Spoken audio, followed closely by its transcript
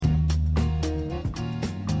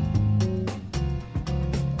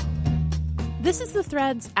This is The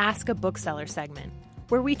Thread's Ask a Bookseller segment,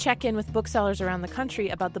 where we check in with booksellers around the country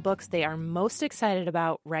about the books they are most excited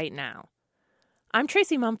about right now. I'm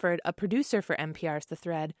Tracy Mumford, a producer for NPR's The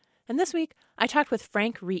Thread, and this week I talked with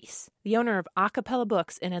Frank Reese, the owner of Acapella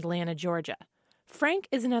Books in Atlanta, Georgia. Frank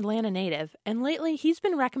is an Atlanta native, and lately he's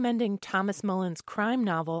been recommending Thomas Mullen's crime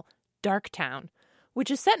novel, Darktown,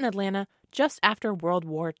 which is set in Atlanta just after World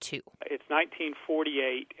War II. It's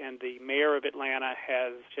 1948, and the mayor of Atlanta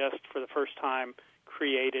has just for the first time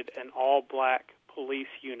created an all-black police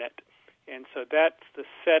unit. And so that's the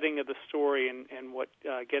setting of the story and what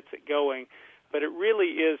gets it going. But it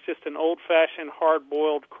really is just an old-fashioned,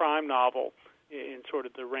 hard-boiled crime novel in sort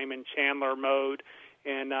of the Raymond Chandler mode.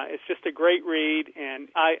 And it's just a great read. And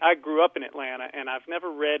I grew up in Atlanta, and I've never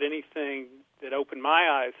read anything that opened my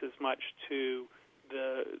eyes as much to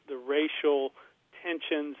the racial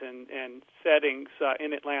tensions and settings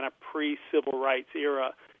in Atlanta pre-civil rights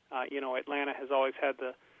era. Atlanta has always had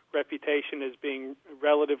the reputation as being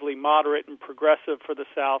relatively moderate and progressive for the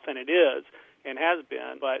South, and it is and has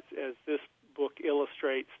been. But as this book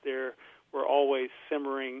illustrates, there were always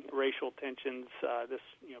simmering racial tensions,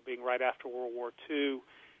 being right after World War II,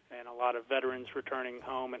 and a lot of veterans returning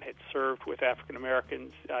home and had served with African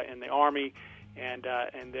Americans in the Army. And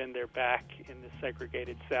then they're back in the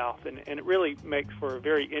segregated South. And it really makes for a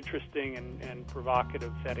very interesting and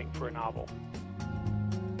provocative setting for a novel.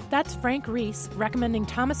 That's Frank Reese recommending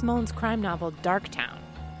Thomas Mullen's crime novel, Darktown.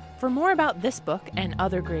 For more about this book and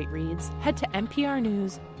other great reads, head to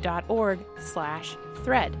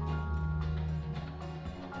nprnews.org/thread.